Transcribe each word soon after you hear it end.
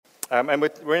And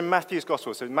we're in Matthew's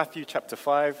Gospel, so Matthew chapter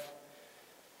 5,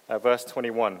 verse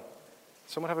 21.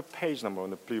 Someone have a page number on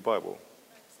the blue Bible?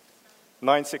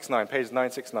 969, page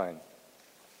 969.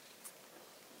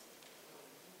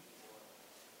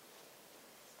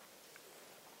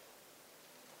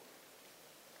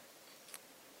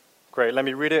 Great, let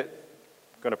me read it.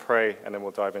 I'm going to pray, and then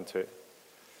we'll dive into it.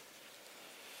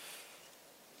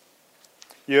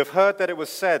 You have heard that it was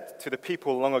said to the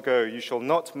people long ago, you shall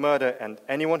not murder, and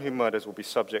anyone who murders will be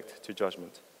subject to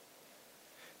judgment.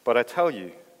 But I tell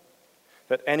you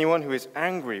that anyone who is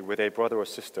angry with a brother or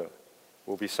sister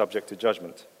will be subject to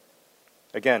judgment.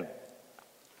 Again,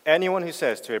 anyone who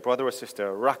says to a brother or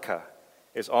sister, Raka,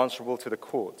 is answerable to the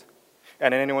court,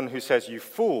 and anyone who says, you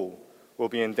fool, will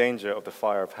be in danger of the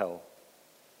fire of hell.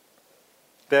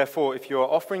 Therefore, if you are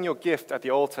offering your gift at the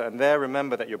altar and there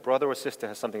remember that your brother or sister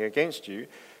has something against you,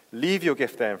 leave your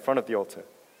gift there in front of the altar.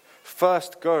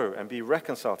 First go and be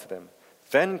reconciled to them,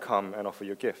 then come and offer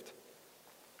your gift.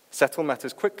 Settle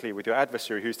matters quickly with your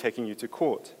adversary who's taking you to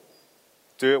court.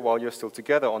 Do it while you're still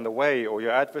together on the way, or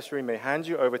your adversary may hand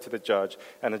you over to the judge,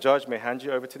 and the judge may hand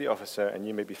you over to the officer, and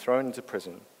you may be thrown into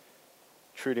prison.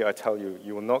 Truly, I tell you,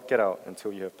 you will not get out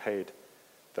until you have paid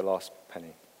the last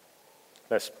penny.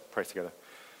 Let's pray together.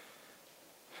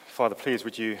 Father, please,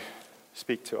 would you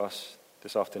speak to us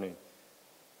this afternoon?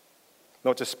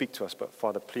 Not just speak to us, but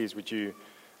Father, please, would you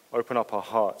open up our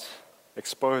hearts,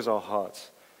 expose our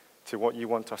hearts to what you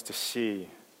want us to see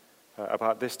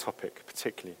about this topic,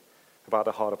 particularly about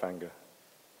the heart of anger.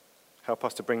 Help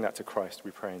us to bring that to Christ,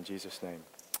 we pray in Jesus' name.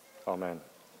 Amen.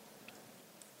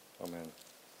 Amen.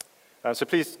 So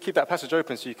please keep that passage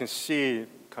open so you can see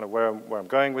kind of where I'm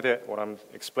going with it, what I'm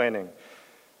explaining.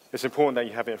 It's important that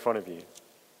you have it in front of you.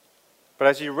 But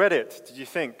as you read it, did you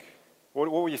think, what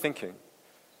were you thinking?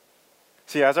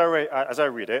 See, as I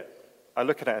read it, I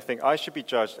look at it and think, I should be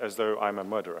judged as though I'm a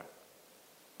murderer.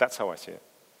 That's how I see it.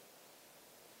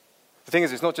 The thing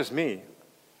is, it's not just me.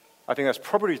 I think that's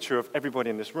probably true of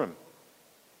everybody in this room.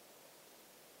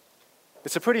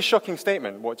 It's a pretty shocking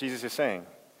statement, what Jesus is saying.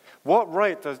 What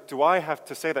right do I have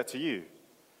to say that to you?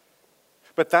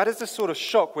 But that is the sort of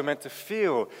shock we're meant to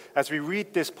feel as we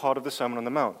read this part of the Sermon on the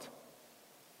Mount.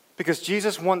 Because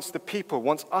Jesus wants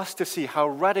us to see how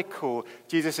radical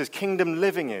Jesus' kingdom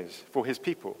living is for his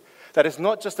people. That it's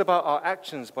not just about our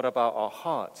actions, but about our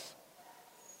hearts.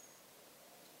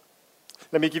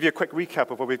 Let me give you a quick recap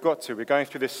of where we've got to. We're going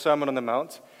through this Sermon on the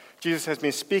Mount. Jesus has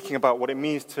been speaking about what it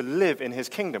means to live in his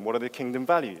kingdom. What are the kingdom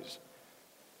values?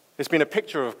 It's been a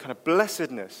picture of kind of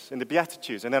blessedness in the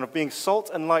Beatitudes, and then of being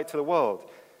salt and light to the world.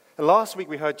 And last week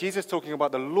we heard Jesus talking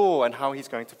about the law and how he's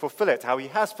going to fulfill it, how he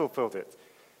has fulfilled it.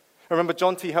 Remember,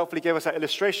 John T. helpfully gave us that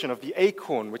illustration of the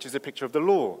acorn, which is a picture of the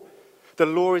law. The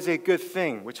law is a good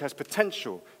thing, which has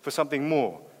potential for something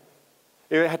more.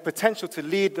 It had potential to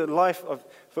lead the life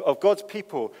of God's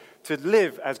people to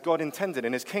live as God intended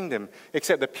in his kingdom,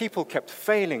 except the people kept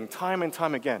failing time and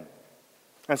time again.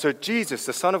 And so Jesus,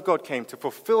 the Son of God, came to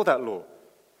fulfill that law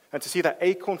and to see that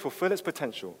acorn fulfill its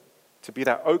potential, to be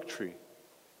that oak tree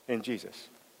in Jesus.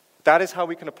 That is how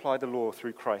we can apply the law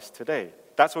through Christ today.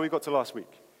 That's what we got to last week.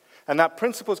 And that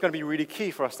principle is going to be really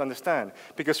key for us to understand.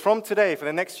 Because from today, for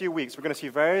the next few weeks, we're going to see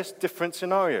various different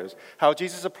scenarios, how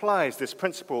Jesus applies this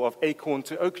principle of acorn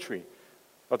to oak tree,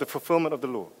 of the fulfillment of the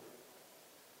law.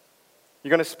 You're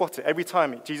going to spot it every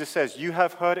time Jesus says, you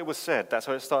have heard it was said. That's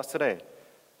how it starts today.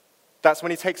 That's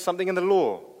when he takes something in the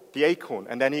law, the acorn,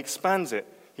 and then he expands it.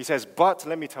 He says, but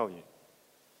let me tell you.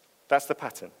 That's the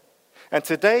pattern. And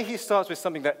today he starts with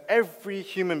something that every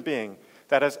human being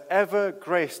that has ever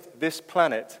graced this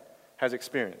planet has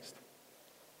experienced.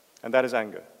 And that is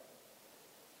anger.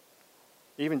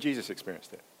 Even Jesus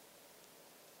experienced it.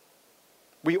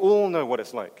 We all know what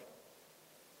it's like.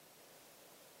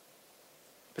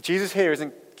 But Jesus here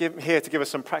isn't here to give us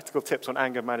some practical tips on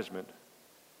anger management.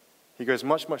 He goes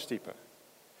much, much deeper.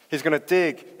 He's going to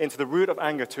dig into the root of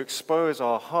anger to expose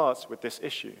our hearts with this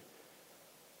issue.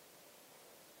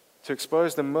 To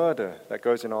expose the murder that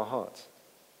goes in our hearts.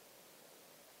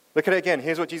 Look at it again.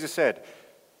 Here's what Jesus said.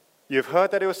 You have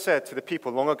heard that it was said to the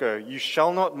people long ago, you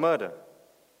shall not murder,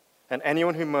 and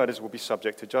anyone who murders will be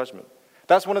subject to judgment.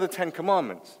 That's one of the 10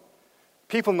 commandments.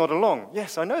 People nod along.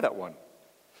 Yes, I know that one.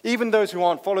 Even those who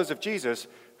aren't followers of Jesus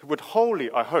would wholly,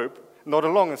 I hope, nod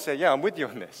along and say, yeah, I'm with you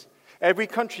on this. Every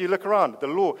country you look around, the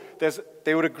law,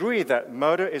 they would agree that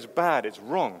murder is bad, it's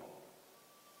wrong.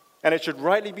 And it should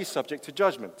rightly be subject to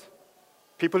judgment.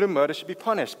 People who murder should be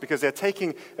punished because they're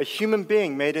taking a human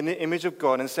being made in the image of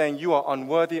God and saying, you are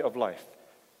unworthy of life.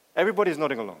 Everybody's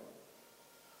nodding along.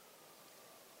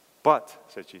 But,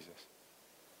 says Jesus,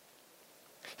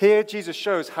 Here, Jesus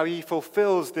shows how he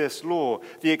fulfills this law,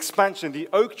 the expansion, the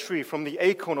oak tree from the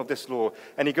acorn of this law.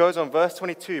 And he goes on, verse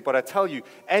 22, "But I tell you,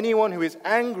 anyone who is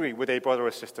angry with a brother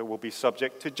or sister will be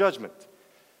subject to judgment."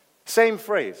 Same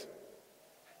phrase.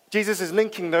 Jesus is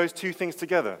linking those two things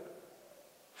together.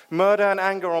 Murder and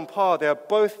anger are on par. They are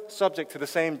both subject to the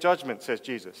same judgment, says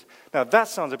Jesus. Now, that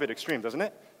sounds a bit extreme, doesn't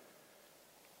it?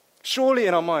 Surely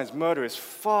in our minds, murder is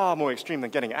far more extreme than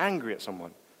getting angry at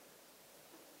someone.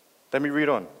 Let me read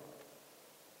on.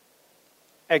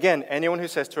 Again, anyone who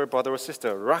says to a brother or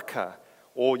sister, "Raka,"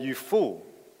 or "you fool,"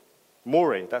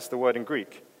 more, that's the word in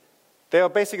Greek. They are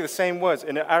basically the same words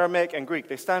in Aramaic and Greek.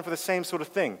 They stand for the same sort of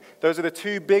thing. Those are the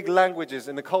two big languages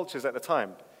in the cultures at the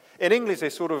time. In English, they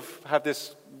sort of have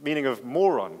this meaning of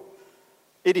moron,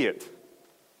 idiot,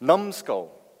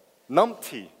 numbskull,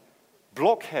 numpty,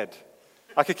 blockhead.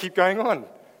 I could keep going on.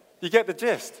 You get the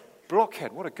gist.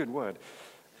 Blockhead, what a good word.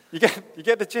 You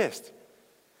get the gist.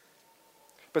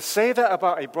 But say that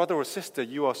about a brother or sister,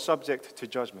 you are subject to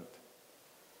judgment.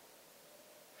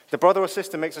 The brother or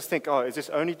sister makes us think, is this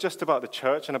only just about the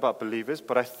church and about believers?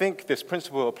 But I think this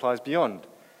principle applies beyond.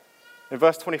 In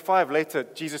verse 25, later,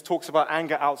 Jesus talks about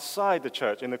anger outside the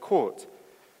church, in the court.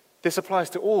 This applies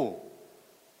to all.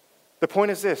 The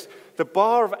point is this: the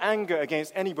bar of anger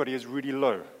against anybody is really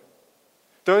low.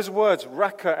 Those words,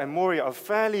 Raka and Moria, are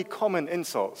fairly common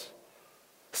insults.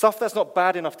 Stuff that's not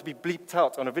bad enough to be bleeped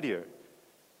out on a video.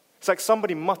 It's like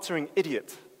somebody muttering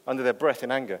 "idiot" under their breath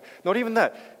in anger. Not even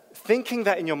that. Thinking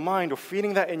that in your mind or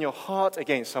feeling that in your heart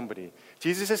against somebody,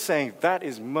 Jesus is saying that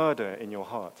is murder in your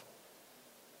heart.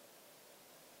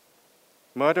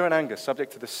 Murder and anger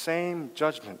subject to the same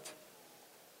judgment.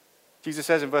 Jesus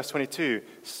says in verse 22,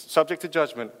 subject to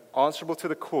judgment, answerable to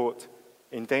the court,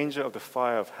 in danger of the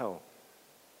fire of hell.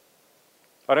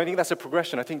 I don't think that's a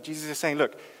progression. I think Jesus is saying,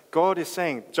 look, God is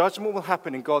saying judgment will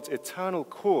happen in God's eternal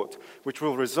court, which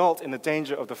will result in the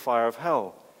danger of the fire of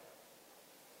hell.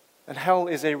 And hell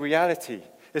is a reality.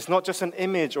 It's not just an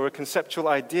image or a conceptual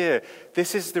idea.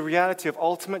 This is the reality of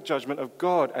ultimate judgment of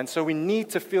God. And so we need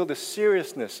to feel the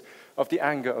seriousness of the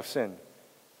anger of sin,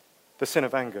 the sin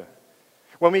of anger.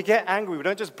 When we get angry, we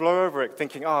don't just blow over it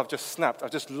thinking, I've just snapped.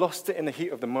 I've just lost it in the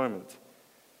heat of the moment.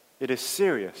 It is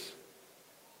serious.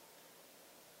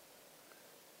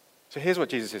 So here's what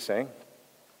Jesus is saying.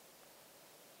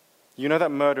 You know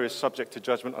that murder is subject to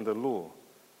judgment under law.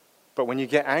 But when you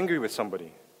get angry with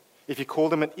somebody, if you call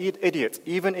them an idiot,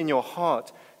 even in your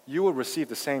heart, you will receive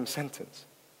the same sentence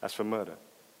as for murder.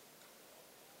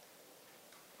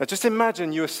 Now just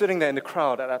imagine you are sitting there in the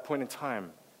crowd at that point in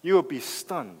time. You will be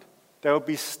stunned. There will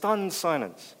be stunned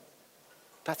silence.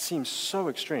 That seems so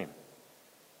extreme.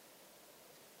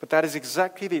 But that is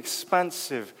exactly the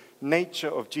expansive nature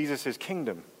of Jesus'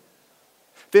 kingdom.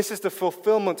 This is the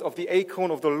fulfillment of the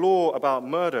acorn of the law about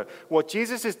murder. What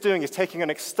Jesus is doing is taking an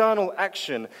external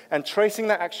action and tracing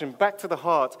that action back to the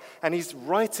heart, and he's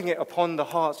writing it upon the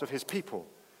hearts of his people.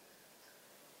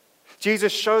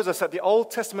 Jesus shows us that the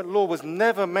Old Testament law was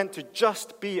never meant to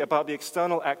just be about the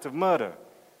external act of murder.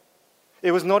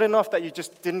 It was not enough that you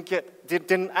just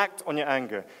didn't act on your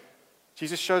anger.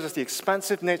 Jesus shows us the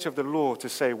expansive nature of the law to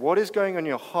say what is going on in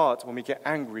your heart when we get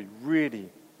angry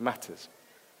really matters.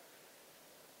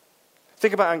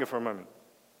 Think about anger for a moment.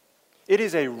 It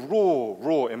is a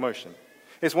raw emotion.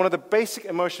 It's one of the basic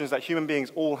emotions that human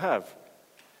beings all have.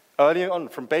 Early on,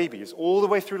 from babies, all the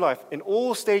way through life, in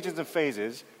all stages and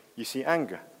phases, you see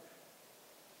anger.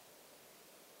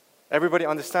 Everybody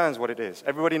understands what it is.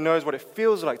 Everybody knows what it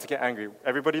feels like to get angry.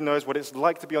 Everybody knows what it's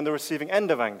like to be on the receiving end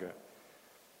of anger.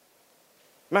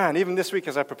 Man, even this week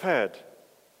as I prepared,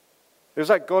 it was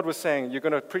like God was saying, you're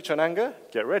going to preach on anger?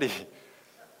 Get ready.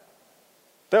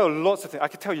 There are lots of things. I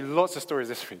could tell you lots of stories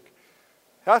this week.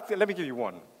 Let me give you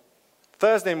one.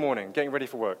 Thursday morning, getting ready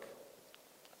for work.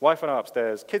 Wife and I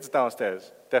upstairs, kids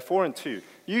downstairs. They're 4 and 2.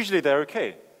 Usually they're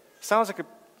okay. Sounds like a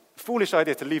foolish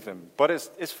idea to leave them, but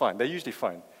it's fine. They're usually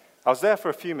fine. I was there for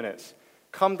a few minutes.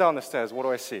 Come down the stairs, what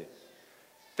do I see?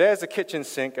 There's a kitchen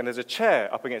sink and there's a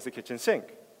chair up against the kitchen sink.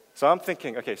 So I'm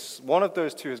thinking, okay, one of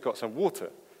those two has got some water.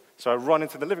 So I run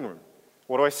into the living room.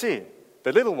 What do I see?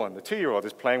 The little one, the 2-year-old,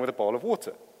 is playing with a bowl of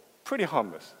water. Pretty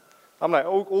harmless. I'm like,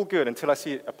 all good until I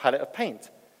see a palette of paint.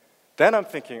 Then I'm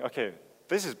thinking, okay,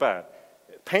 this is bad.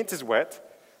 Paint is wet.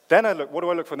 Then I look, what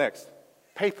do I look for next?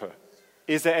 Paper.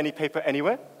 Is there any paper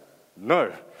anywhere?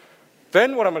 No.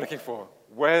 Then what am I looking for?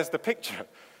 Where's the picture?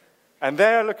 And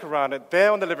there I look around, and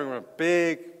there on the living room,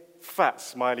 big, fat,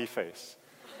 smiley face.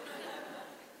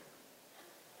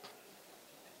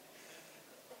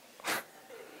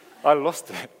 I lost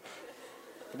it.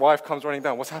 The wife comes running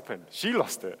down. What's happened? She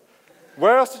lost it.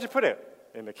 Where else did you put it?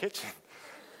 In the kitchen.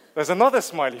 There's another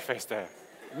smiley face there.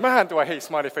 Man, do I hate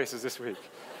smiley faces this week.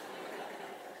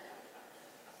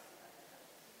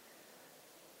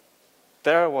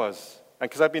 There I was. And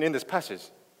because I've been in this passage,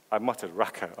 I muttered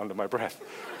Raka under my breath.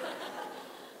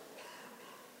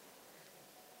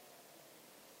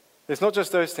 It's not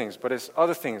just those things, but it's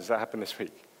other things that happen this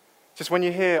week. Just when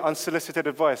you hear unsolicited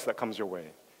advice that comes your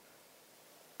way,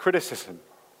 criticism.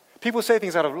 People say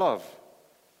things out of love,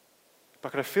 but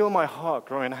I could feel my heart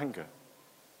grow in anger.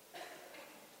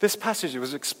 This passage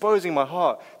was exposing my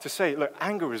heart to say, look,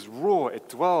 anger is raw. It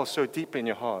dwells so deeply in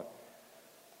your heart.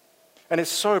 And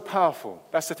it's so powerful.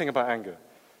 That's the thing about anger.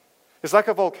 It's like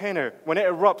a volcano. When it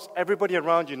erupts, everybody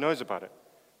around you knows about it.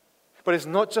 But it's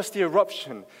not just the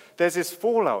eruption. There's this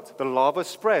fallout. The lava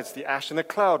spreads. The ash and the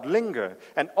cloud linger.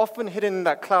 And often hidden in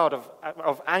that cloud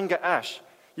of anger ash,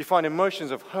 you find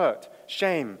emotions of hurt,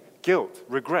 shame, guilt,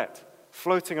 regret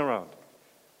floating around.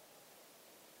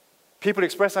 People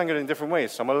express anger in different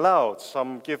ways. Some are loud.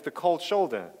 Some give the cold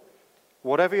shoulder.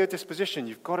 Whatever your disposition,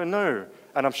 you've got to know,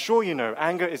 and I'm sure you know,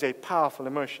 anger is a powerful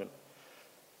emotion.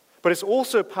 But it's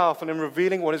also powerful in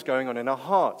revealing what is going on in our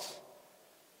hearts.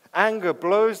 Anger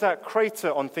blows that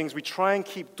crater on things we try and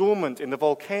keep dormant in the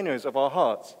volcanoes of our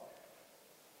hearts.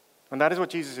 And that is what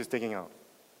Jesus is digging out.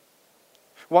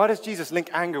 Why does Jesus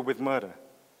link anger with murder?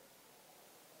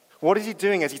 What is he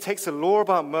doing as he takes the law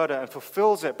about murder and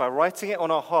fulfills it by writing it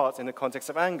on our hearts in the context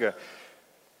of anger?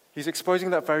 He's exposing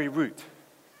that very root.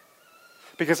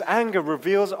 Because anger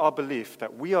reveals our belief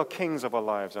that we are kings of our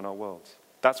lives and our worlds.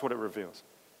 That's what it reveals.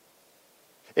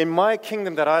 In my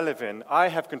kingdom that I live in, I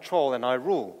have control and I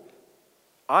rule.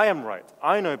 I am right.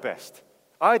 I know best.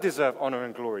 I deserve honor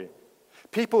and glory.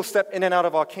 People step in and out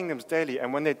of our kingdoms daily,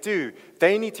 and when they do,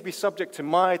 they need to be subject to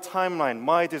my timeline,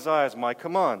 my desires, my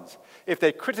commands. If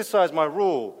they criticize my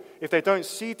rule, if they don't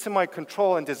cede to my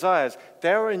control and desires,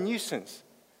 they are a nuisance.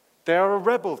 They are a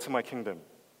rebel to my kingdom.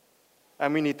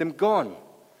 And we need them gone.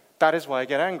 That is why I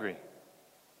get angry.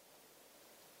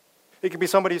 It could be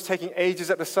somebody who's taking ages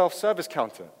at the self-service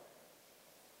counter.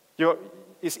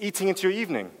 It's eating into your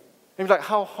evening. And you're like,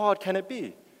 how hard can it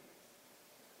be?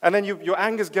 And then your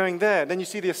anger's going there. And then you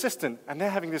see the assistant, and they're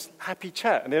having this happy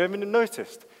chat, and they haven't even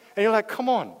noticed. And you're like, come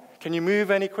on, can you move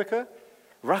any quicker?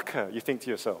 Raka, you think to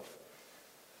yourself.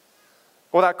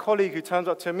 Or that colleague who turns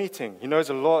up to a meeting. He knows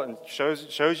a lot and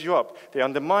shows you up. They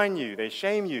undermine you. They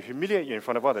shame you, humiliate you in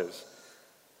front of others.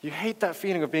 You hate that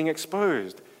feeling of being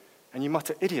exposed, and you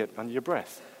mutter idiot under your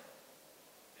breath.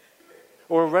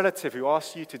 Or a relative who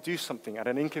asks you to do something at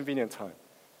an inconvenient time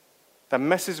that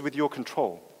messes with your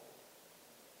control.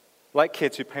 Like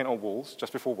kids who paint on walls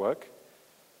just before work.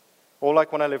 Or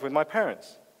like when I live with my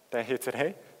parents. They're here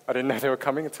today. I didn't know they were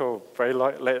coming until very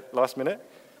late last minute.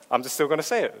 I'm just still going to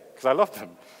say it because I love them.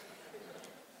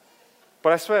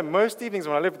 But I swear, most evenings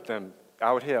when I lived with them,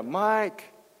 I would hear, Mike,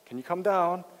 can you come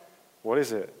down? What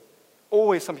is it?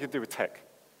 Always something to do with tech.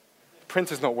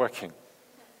 Printer's not working.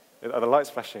 Are the lights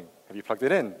flashing? Have you plugged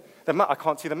it in? I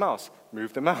can't see the mouse.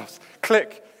 Move the mouse.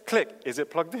 Click, click. Is it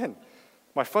plugged in?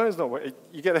 My phone's not working.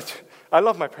 You get it? I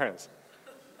love my parents.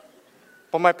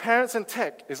 But my parents and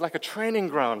tech is like a training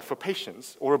ground for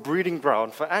patience or a breeding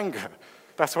ground for anger.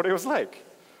 That's what it was like.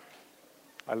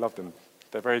 I love them.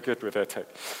 They're very good with their tech.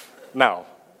 Now,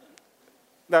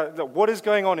 what is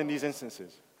going on in these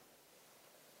instances?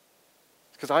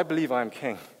 Because I believe I am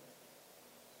king.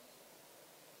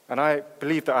 And I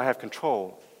believe that I have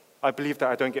control. I believe that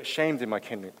I don't get shamed in my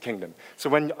kingdom. So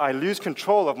when I lose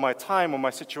control of my time or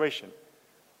my situation,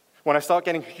 when I start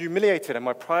getting humiliated and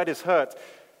my pride is hurt,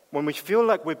 when we feel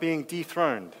like we're being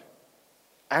dethroned,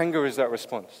 anger is that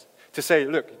response. To say,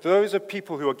 look, those are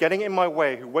people who are getting in my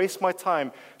way, who waste my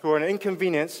time, who are an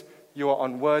inconvenience, you are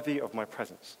unworthy of my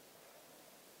presence.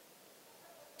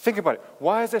 Think about it.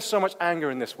 Why is there so much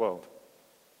anger in this world?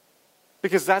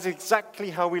 Because that's exactly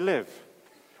how we live.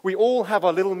 We all have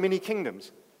our little mini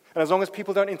kingdoms. And as long as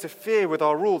people don't interfere with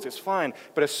our rules, it's fine.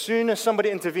 But as soon as somebody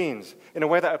intervenes in a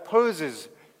way that opposes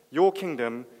your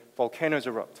kingdom, volcanoes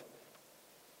erupt.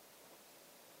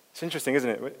 It's interesting, isn't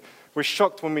it? We're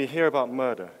shocked when we hear about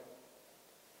murder.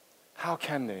 How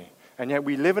can they? And yet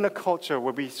we live in a culture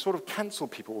where we sort of cancel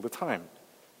people all the time,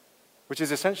 which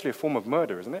is essentially a form of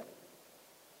murder, isn't it?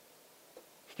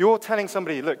 You're telling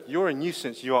somebody, look, you're a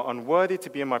nuisance. You are unworthy to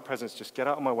be in my presence. Just get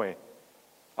out of my way.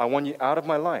 I want you out of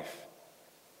my life.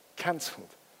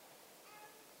 Cancelled.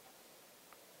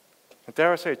 And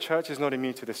dare I say, church is not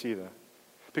immune to this either.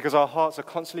 Because our hearts are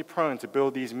constantly prone to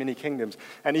build these mini kingdoms.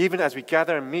 And even as we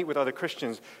gather and meet with other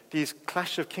Christians, these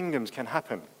clash of kingdoms can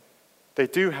happen. They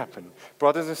do happen.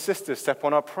 Brothers and sisters step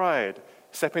on our pride,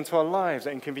 step into our lives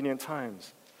at inconvenient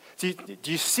times.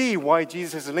 Do you see why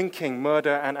Jesus is linking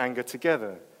murder and anger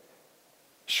together?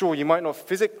 Sure, you might not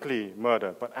physically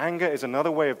murder, but anger is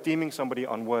another way of deeming somebody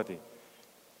unworthy.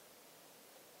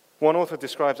 One author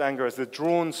describes anger as the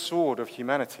drawn sword of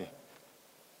humanity.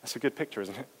 That's a good picture,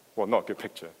 isn't it? Well, not a good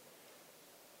picture.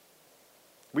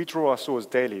 We draw our swords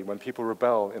daily when people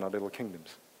rebel in our little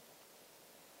kingdoms.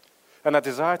 And that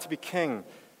desire to be king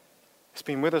has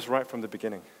been with us right from the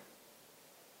beginning.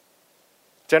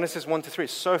 Genesis 1-3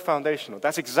 is so foundational.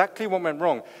 That's exactly what went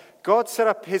wrong. God set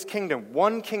up his kingdom,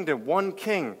 one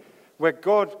king, where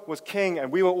God was king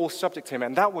and we were all subject to him.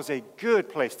 And that was a good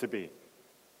place to be,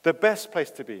 the best place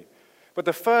to be. But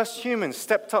the first humans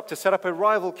stepped up to set up a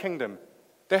rival kingdom.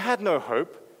 They had no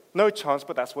hope, no chance,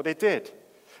 but that's what they did.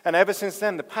 And ever since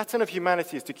then, the pattern of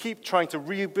humanity is to keep trying to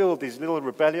rebuild these little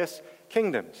rebellious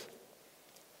kingdoms.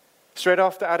 Straight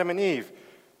after Adam and Eve,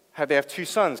 they have two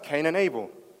sons, Cain and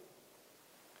Abel.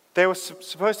 They were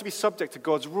supposed to be subject to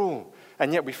God's rule,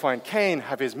 and yet we find Cain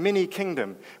have his mini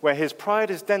kingdom where his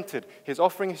pride is dented, his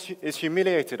offering is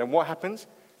humiliated, and what happens?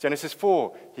 Genesis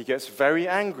 4, he gets very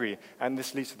angry, and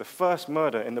this leads to the first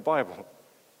murder in the Bible.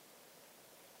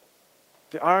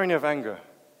 The irony of anger.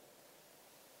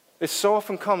 It so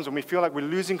often comes when we feel like we're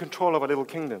losing control of our little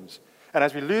kingdoms. And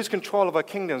as we lose control of our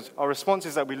kingdoms, our response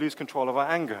is that we lose control of our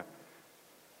anger.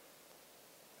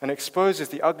 And it exposes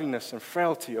the ugliness and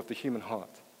frailty of the human heart.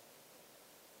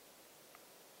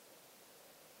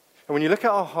 And when you look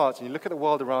at our hearts and you look at the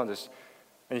world around us,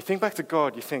 and you think back to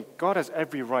God, you think God has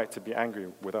every right to be angry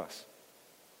with us.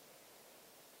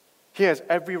 He has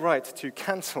every right to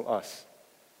cancel us.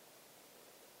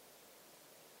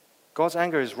 God's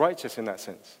anger is righteous in that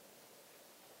sense.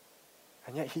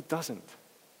 And yet he doesn't.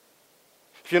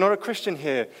 If you're not a Christian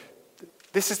here,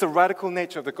 this is the radical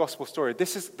nature of the gospel story.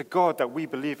 This is the God that we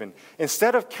believe in.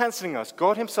 Instead of canceling us,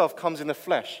 God himself comes in the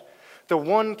flesh. The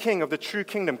one king of the true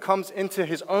kingdom comes into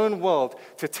his own world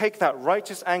to take that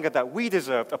righteous anger that we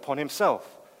deserved upon himself.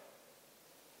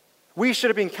 We should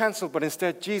have been canceled, but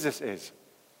instead Jesus is,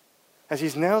 as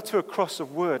he's nailed to a cross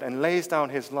of wood and lays down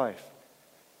his life.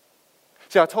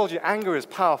 See, I told you anger is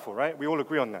powerful, right? We all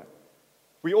agree on that.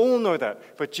 We all know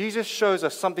that. But Jesus shows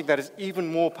us something that is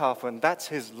even more powerful, and that's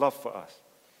his love for us.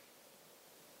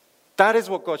 That is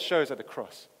what God shows at the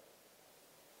cross.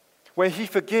 Where he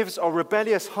forgives our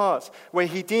rebellious hearts, where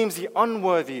he deems the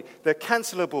unworthy, the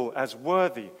cancelable, as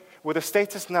worthy, with a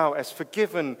status now as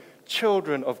forgiven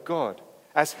children of God,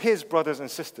 as his brothers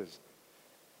and sisters.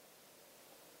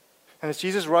 And as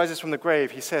Jesus rises from the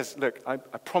grave, he says, look, I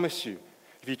promise you,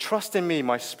 if you trust in me,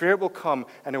 my Spirit will come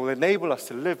and it will enable us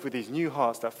to live with these new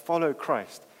hearts that follow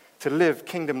Christ, to live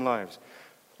kingdom lives.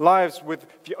 Lives with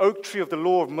the oak tree of the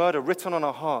law of murder written on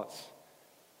our hearts.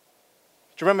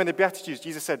 Do you remember in the Beatitudes,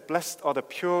 Jesus said, blessed are the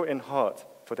pure in heart,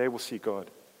 for they will see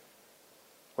God.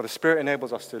 Well, the Spirit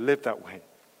enables us to live that way,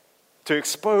 to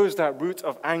expose that root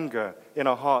of anger in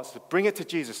our hearts, to bring it to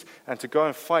Jesus and to go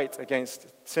and fight against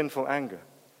sinful anger.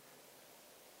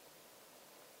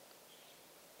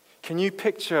 Can you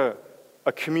picture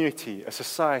a community, a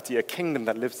society, a kingdom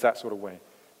that lives that sort of way?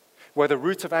 Where the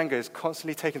root of anger is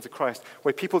constantly taken to Christ,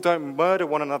 where people don't murder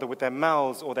one another with their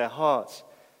mouths or their hearts,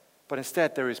 but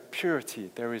instead there is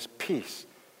purity, there is peace,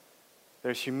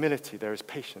 there is humility, there is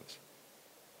patience.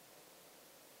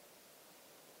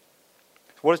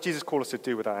 What does Jesus call us to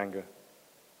do with our anger?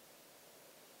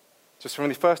 Just from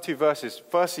the first two verses,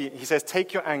 firstly, he says,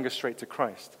 take your anger straight to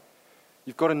Christ.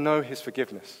 You've got to know his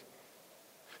forgiveness.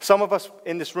 Some of us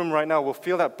in this room right now will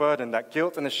feel that burden, that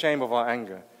guilt and the shame of our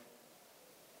anger.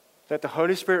 Let the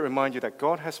Holy Spirit remind you that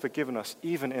God has forgiven us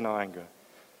even in our anger.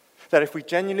 That if we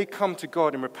genuinely come to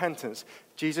God in repentance,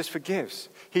 Jesus forgives.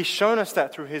 He's shown us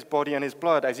that through his body and his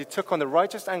blood as he took on the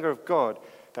righteous anger of God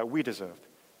that we deserved.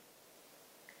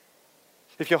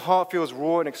 If your heart feels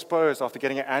raw and exposed after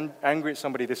getting angry at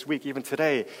somebody this week, even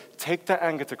today, take that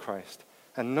anger to Christ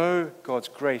and know God's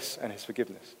grace and his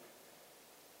forgiveness.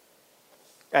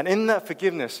 And in that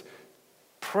forgiveness,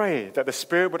 pray that the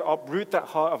Spirit would uproot that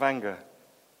heart of anger,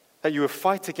 that you would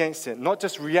fight against it, not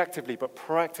just reactively, but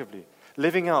proactively,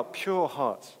 living out pure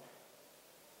hearts.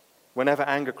 Whenever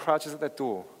anger crouches at the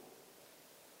door,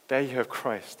 there you have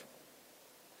Christ.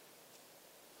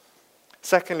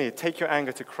 Secondly, take your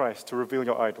anger to Christ to reveal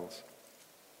your idols.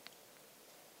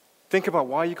 Think about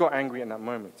why you got angry in that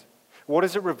moment. What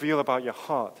does it reveal about your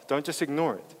heart? Don't just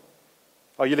ignore it.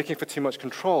 Are you looking for too much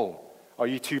control? Are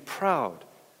you too proud?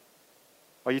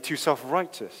 Are you too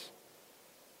self-righteous?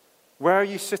 Where are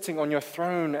you sitting on your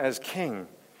throne as king?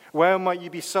 Where might you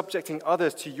be subjecting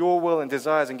others to your will and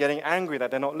desires and getting angry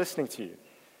that they're not listening to you?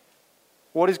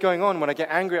 What is going on when I get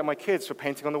angry at my kids for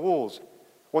painting on the walls?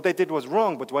 What they did was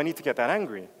wrong, but do I need to get that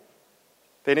angry?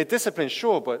 They need discipline,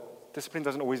 sure, but discipline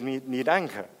doesn't always need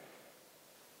anger.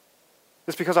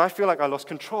 It's because I feel like I lost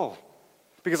control.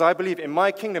 Because I believe in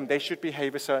my kingdom they should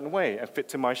behave a certain way and fit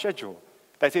to my schedule.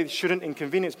 That they shouldn't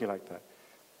inconvenience me like that.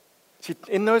 See,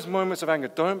 in those moments of anger,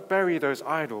 don't bury those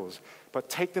idols, but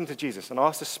take them to Jesus and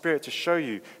ask the Spirit to show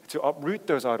you, to uproot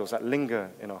those idols that linger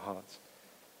in our hearts.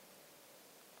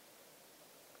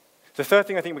 The third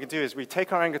thing I think we can do is we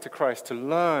take our anger to Christ to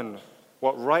learn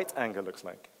what right anger looks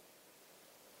like.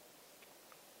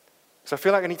 So I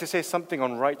feel like I need to say something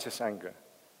on righteous anger.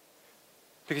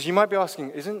 Because you might be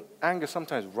asking, isn't anger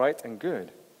sometimes right and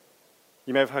good?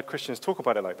 You may have heard Christians talk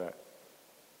about it like that.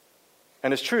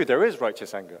 And it's true, there is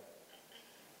righteous anger.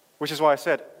 Which is why I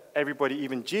said everybody,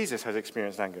 even Jesus, has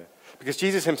experienced anger. Because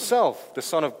Jesus himself, the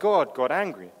Son of God, got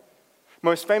angry.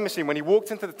 Most famously, when he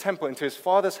walked into the temple, into his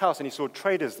father's house, and he saw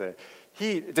traders there,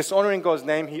 he, dishonoring God's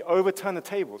name, he overturned the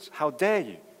tables. How dare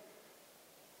you?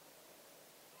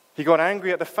 He got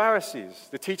angry at the Pharisees,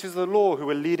 the teachers of the law who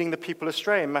were leading the people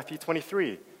astray in Matthew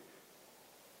 23.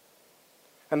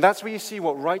 And that's where you see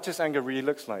what righteous anger really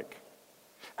looks like.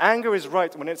 Anger is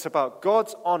right when it's about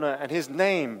God's honor and his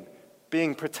name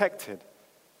being protected.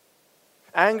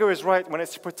 Anger is right when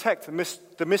it's to protect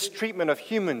the mistreatment of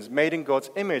humans made in God's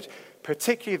image,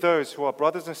 particularly those who are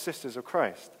brothers and sisters of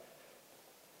Christ.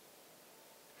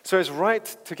 So it's right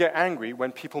to get angry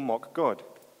when people mock God.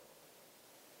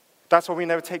 That's why we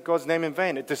never take God's name in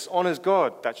vain. It dishonors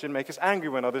God. That should make us angry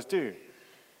when others do.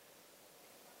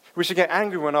 We should get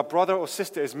angry when our brother or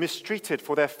sister is mistreated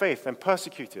for their faith and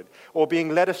persecuted, or being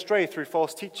led astray through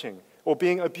false teaching, or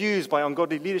being abused by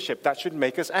ungodly leadership. That should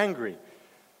make us angry.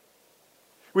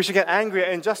 We should get angry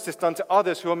at injustice done to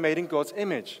others who are made in God's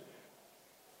image.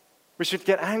 We should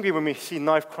get angry when we see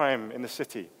knife crime in the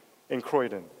city, in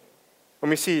Croydon, when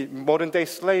we see modern-day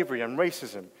slavery and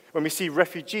racism, when we see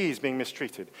refugees being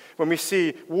mistreated, when we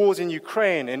see wars in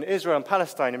Ukraine, in Israel and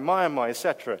Palestine, in Myanmar,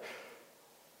 etc.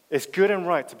 It's good and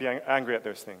right to be angry at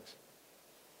those things.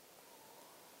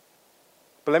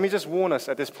 But let me just warn us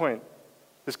at this point.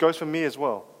 This goes for me as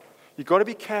well. You've got to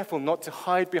be careful not to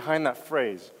hide behind that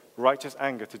phrase, righteous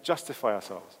anger, to justify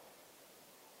ourselves.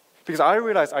 Because I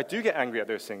realize I do get angry at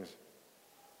those things,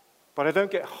 but I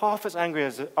don't get half as angry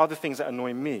as the other things that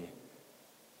annoy me.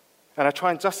 And I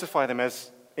try and justify them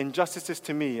as injustices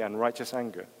to me and righteous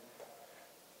anger.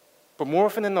 But more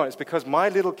often than not, it's because my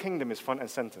little kingdom is front and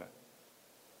center.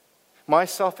 My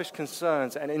selfish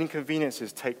concerns and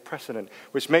inconveniences take precedent,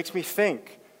 which makes me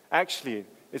think, actually,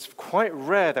 it's quite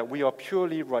rare that we are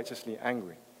purely righteously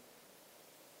angry.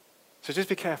 So just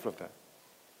be careful of that.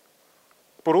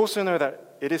 But also know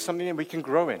that it is something that we can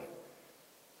grow in.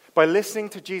 By listening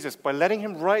to Jesus, by letting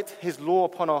him write his law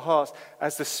upon our hearts,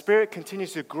 as the Spirit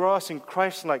continues to grow us in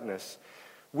Christ-likeness,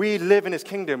 we live in his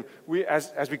kingdom.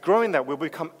 As we grow in that, we'll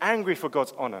become angry for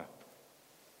God's honor,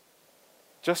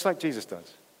 just like Jesus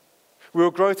does. We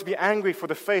will grow to be angry for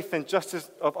the faith and justice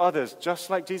of others, just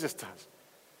like Jesus does.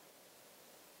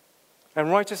 And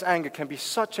righteous anger can be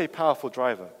such a powerful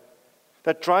driver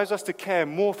that drives us to care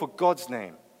more for God's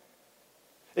name.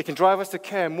 It can drive us to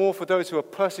care more for those who are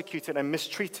persecuted and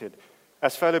mistreated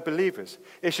as fellow believers.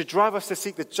 It should drive us to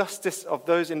seek the justice of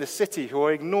those in the city who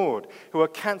are ignored, who are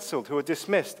cancelled, who are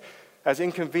dismissed as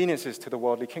inconveniences to the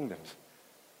worldly kingdoms.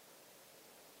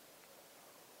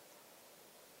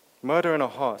 Murder in our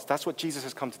hearts, that's what Jesus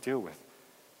has come to deal with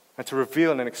and to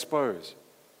reveal and expose.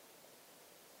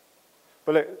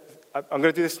 But look, I'm going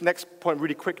to do this next point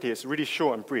really quickly. It's really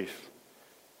short and brief.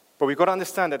 But we've got to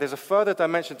understand that there's a further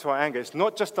dimension to our anger. It's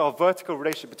not just our vertical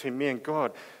relationship between me and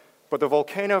God, but the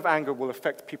volcano of anger will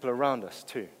affect people around us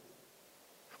too.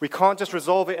 We can't just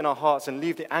resolve it in our hearts and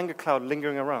leave the anger cloud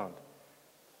lingering around.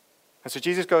 And so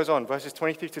Jesus goes on, verses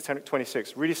 23 to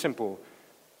 26, really simple.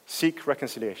 Seek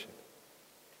reconciliation.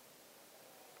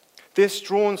 This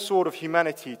drawn sword of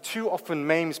humanity too often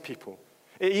maims people.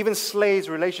 It even slays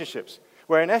relationships,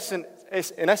 where in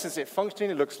essence it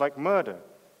functionally looks like murder,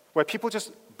 where people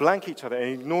just blank each other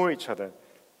and ignore each other,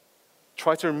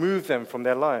 try to remove them from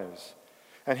their lives.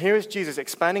 And here is Jesus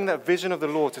expanding that vision of the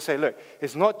law to say, look,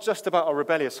 it's not just about our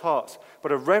rebellious hearts,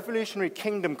 but a revolutionary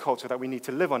kingdom culture that we need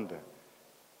to live under.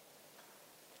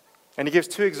 And he gives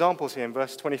two examples here in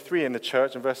verse 23 in the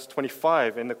church and verse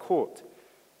 25 in the court.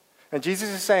 And Jesus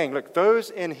is saying, look,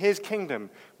 those in his kingdom,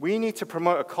 we need to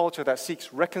promote a culture that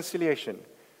seeks reconciliation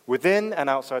within and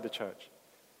outside the church.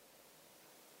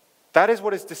 That is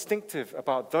what is distinctive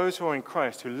about those who are in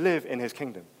Christ, who live in his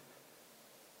kingdom.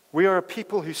 We are a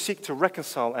people who seek to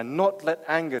reconcile and not let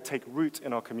anger take root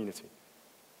in our community.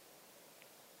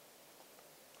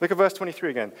 Look at verse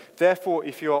 23 again. Therefore,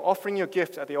 if you are offering your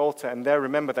gift at the altar and there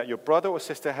remember that your brother or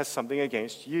sister has something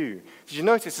against you. Did you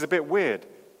notice it's a bit weird?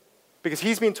 Because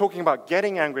he's been talking about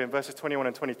getting angry in verses 21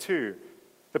 and 22.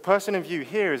 The person in view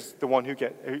here is the one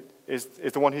is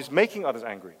the one who's making others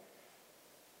angry.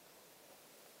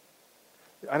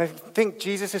 And I think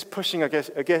Jesus is pushing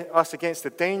us against the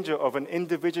danger of an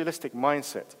individualistic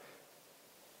mindset.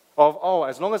 Of,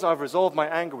 as long as I've resolved my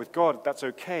anger with God, that's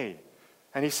okay.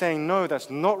 And he's saying, no, that's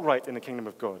not right in the kingdom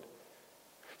of God.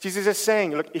 Jesus is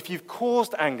saying, look, if you've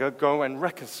caused anger, go and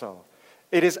reconcile.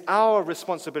 It is our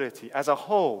responsibility as a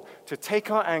whole to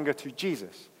take our anger to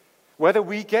Jesus, whether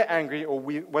we get angry or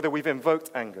whether we've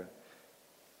invoked anger.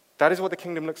 That is what the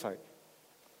kingdom looks like.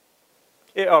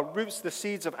 It roots the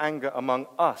seeds of anger among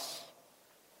us,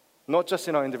 not just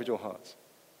in our individual hearts.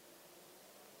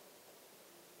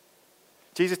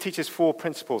 Jesus teaches 4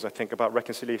 principles, I think, about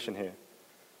reconciliation here.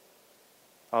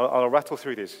 I'll rattle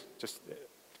through these just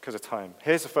because of time.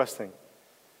 Here's the first thing.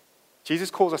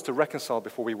 Jesus calls us to reconcile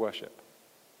before we worship.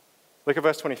 Look at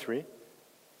verse 23.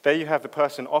 There you have the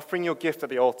person offering your gift at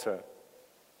the altar.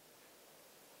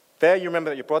 There you remember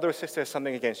that your brother or sister has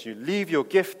something against you. Leave your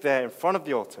gift there in front of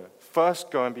the altar. First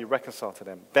go and be reconciled to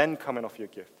them. Then come and offer your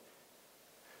gift.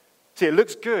 See, it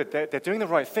looks good. They're doing the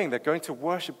right thing. They're going to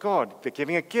worship God. They're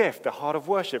giving a gift, the heart of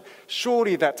worship.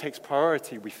 Surely that takes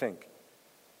priority, we think.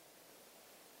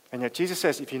 And yet Jesus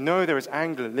says, if you know there is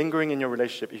anger lingering in your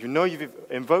relationship, if you know you've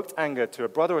invoked anger to a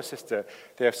brother or sister,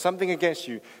 they have something against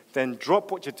you, then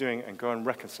drop what you're doing and go and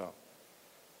reconcile.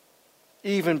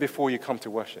 Even before you come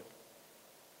to worship.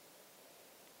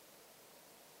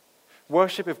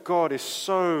 Worship of God is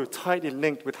so tightly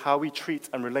linked with how we treat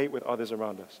and relate with others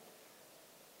around us.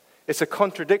 It's a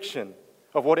contradiction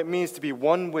of what it means to be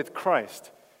one with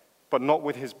Christ, but not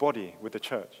with his body, with the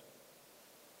church.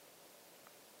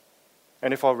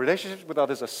 And if our relationships with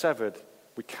others are severed,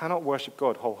 we cannot worship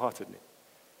God wholeheartedly.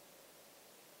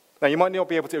 Now, you might not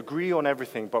be able to agree on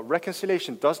everything, but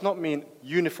reconciliation does not mean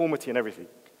uniformity in everything,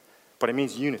 but it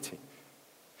means unity.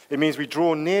 It means we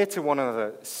draw near to one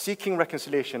another, seeking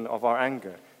reconciliation of our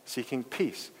anger, seeking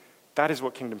peace. That is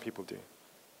what kingdom people do.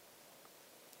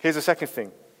 Here's the second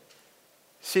thing.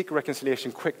 Seek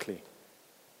reconciliation quickly.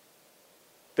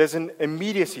 There's an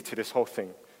immediacy to this whole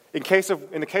thing. In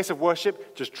the case of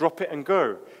worship, just drop it and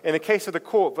go. In the case of the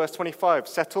court, verse 25,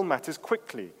 settle matters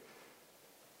quickly.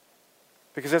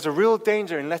 Because there's a real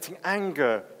danger in letting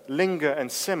anger linger and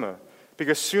simmer,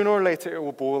 because sooner or later it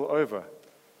will boil over.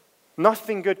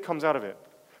 Nothing good comes out of it.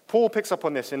 Paul picks up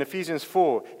on this in Ephesians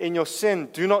 4. In your sin,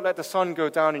 do not let the sun go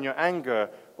down in your anger,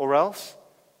 or else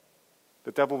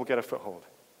the devil will get a foothold.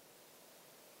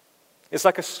 It's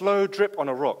like a slow drip on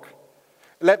a rock.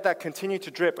 Let that continue to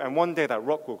drip, and one day that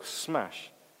rock will smash.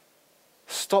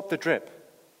 Stop the drip,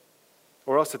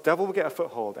 or else the devil will get a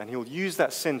foothold, and he'll use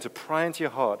that sin to pry into your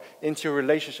heart, into your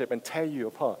relationship, and tear you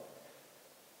apart.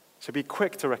 So be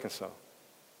quick to reconcile.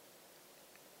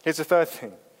 Here's the third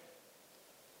thing.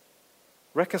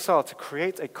 Reconcile to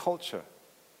create a culture.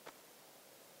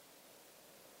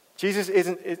 Jesus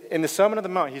isn't, in the Sermon on the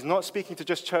Mount, he's not speaking to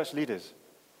just church leaders.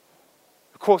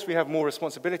 Of course, we have more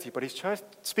responsibility, but he's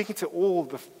speaking to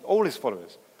all his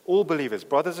followers, all believers,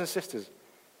 brothers and sisters,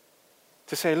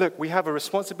 to say, look, we have a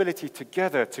responsibility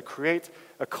together to create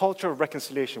a culture of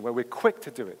reconciliation where we're quick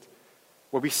to do it,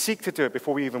 where we seek to do it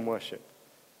before we even worship.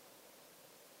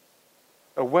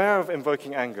 Aware of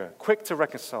invoking anger, quick to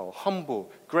reconcile,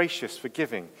 humble, gracious,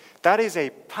 forgiving. That is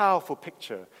a powerful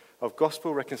picture of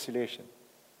gospel reconciliation.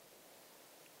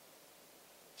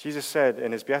 Jesus said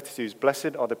in his Beatitudes,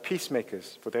 blessed are the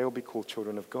peacemakers, for they will be called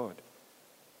children of God.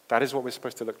 That is what we're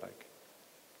supposed to look like.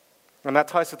 And that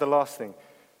ties to the last thing.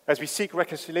 As we seek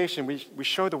reconciliation, we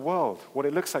show the world what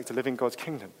it looks like to live in God's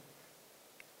kingdom.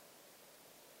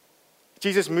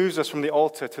 Jesus moves us from the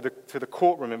altar to the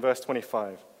courtroom in verse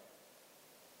 25.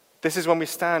 This is when we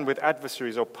stand with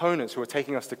adversaries or opponents who are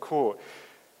taking us to court.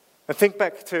 And think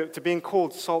back to being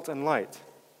called salt and light.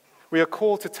 We are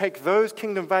called to take those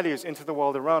kingdom values into the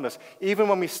world around us. Even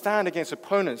when we stand against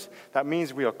opponents, that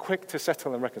means we are quick to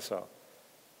settle and reconcile.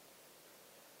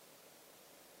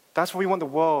 That's what we want the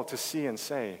world to see and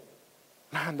say.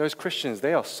 Man, those Christians,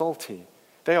 they are salty.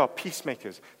 They are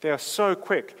peacemakers. They are so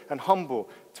quick and humble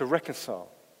to reconcile.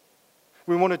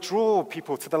 We want to draw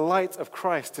people to the light of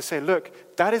Christ to say,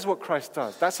 look, that is what Christ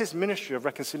does. That's his ministry of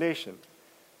reconciliation.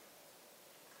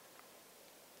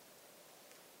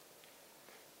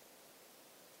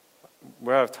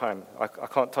 We're out of time. I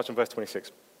can't touch on verse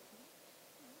 26.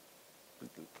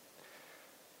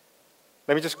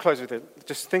 Let me just close with it.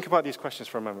 Just think about these questions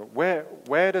for a moment.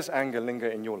 Where does anger linger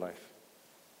in your life?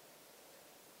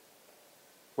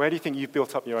 Where do you think you've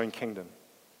built up your own kingdom?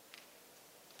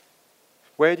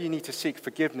 Where do you need to seek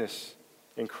forgiveness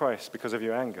in Christ because of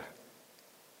your anger?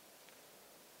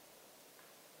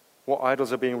 What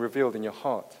idols are being revealed in your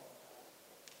heart?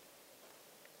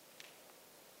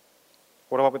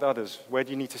 What about with others? Where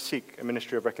do you need to seek a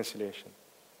ministry of reconciliation?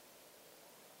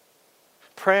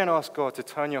 Pray and ask God to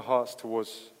turn your hearts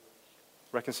towards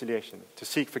reconciliation, to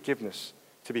seek forgiveness,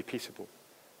 to be peaceable.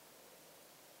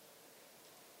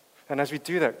 And as we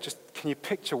do that, just can you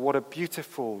picture what a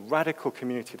beautiful, radical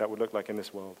community that would look like in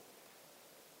this world?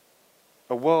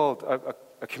 A world,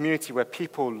 a community where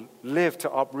people live to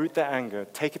uproot their anger,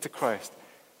 take it to Christ,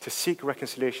 to seek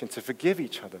reconciliation, to forgive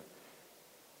each other.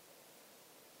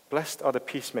 Blessed are the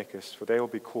peacemakers, for they will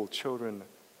be called children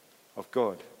of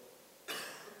God.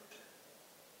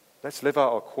 Let's live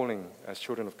out our calling as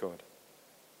children of God.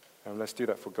 And let's do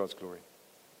that for God's glory.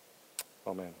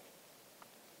 Amen.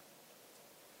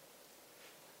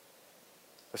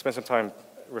 Let's spend some time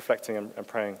reflecting and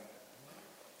praying.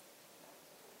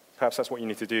 Perhaps that's what you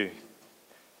need to do.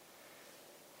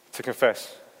 To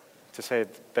confess, to say,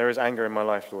 there is anger in my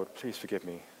life, Lord, please forgive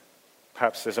me.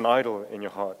 Perhaps there's an idol in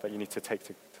your heart that you need to take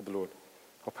to the Lord.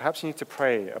 Or perhaps you need to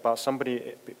pray about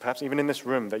somebody, perhaps even in this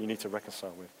room, that you need to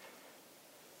reconcile with.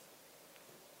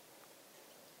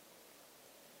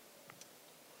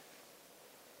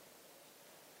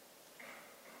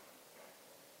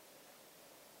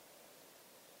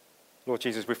 Lord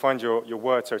Jesus, we find your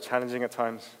word so challenging at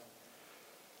times.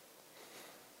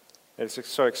 It's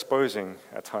so exposing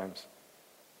at times.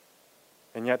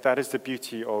 And yet that is the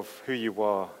beauty of who you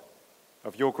are,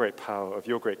 of your great power, of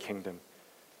your great kingdom,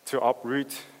 to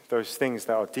uproot those things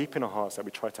that are deep in our hearts that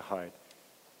we try to hide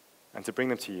and to bring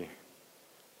them to you.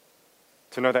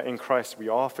 To know that in Christ we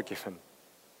are forgiven,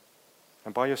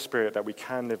 and by your Spirit that we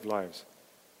can live lives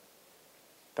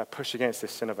that push against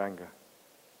this sin of anger.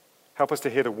 Help us to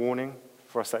hear the warning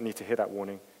for us that need to hear that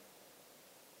warning.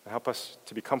 And help us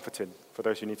to be comforted for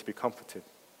those who need to be comforted.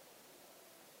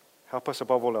 Help us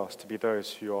above all else to be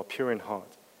those who are pure in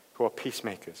heart, who are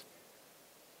peacemakers,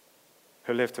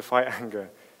 who live to fight anger,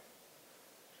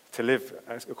 to live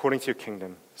according to your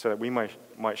kingdom, so that we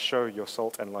might show your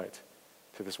salt and light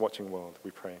to this watching world,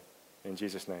 we pray. In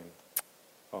Jesus' name,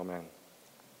 amen.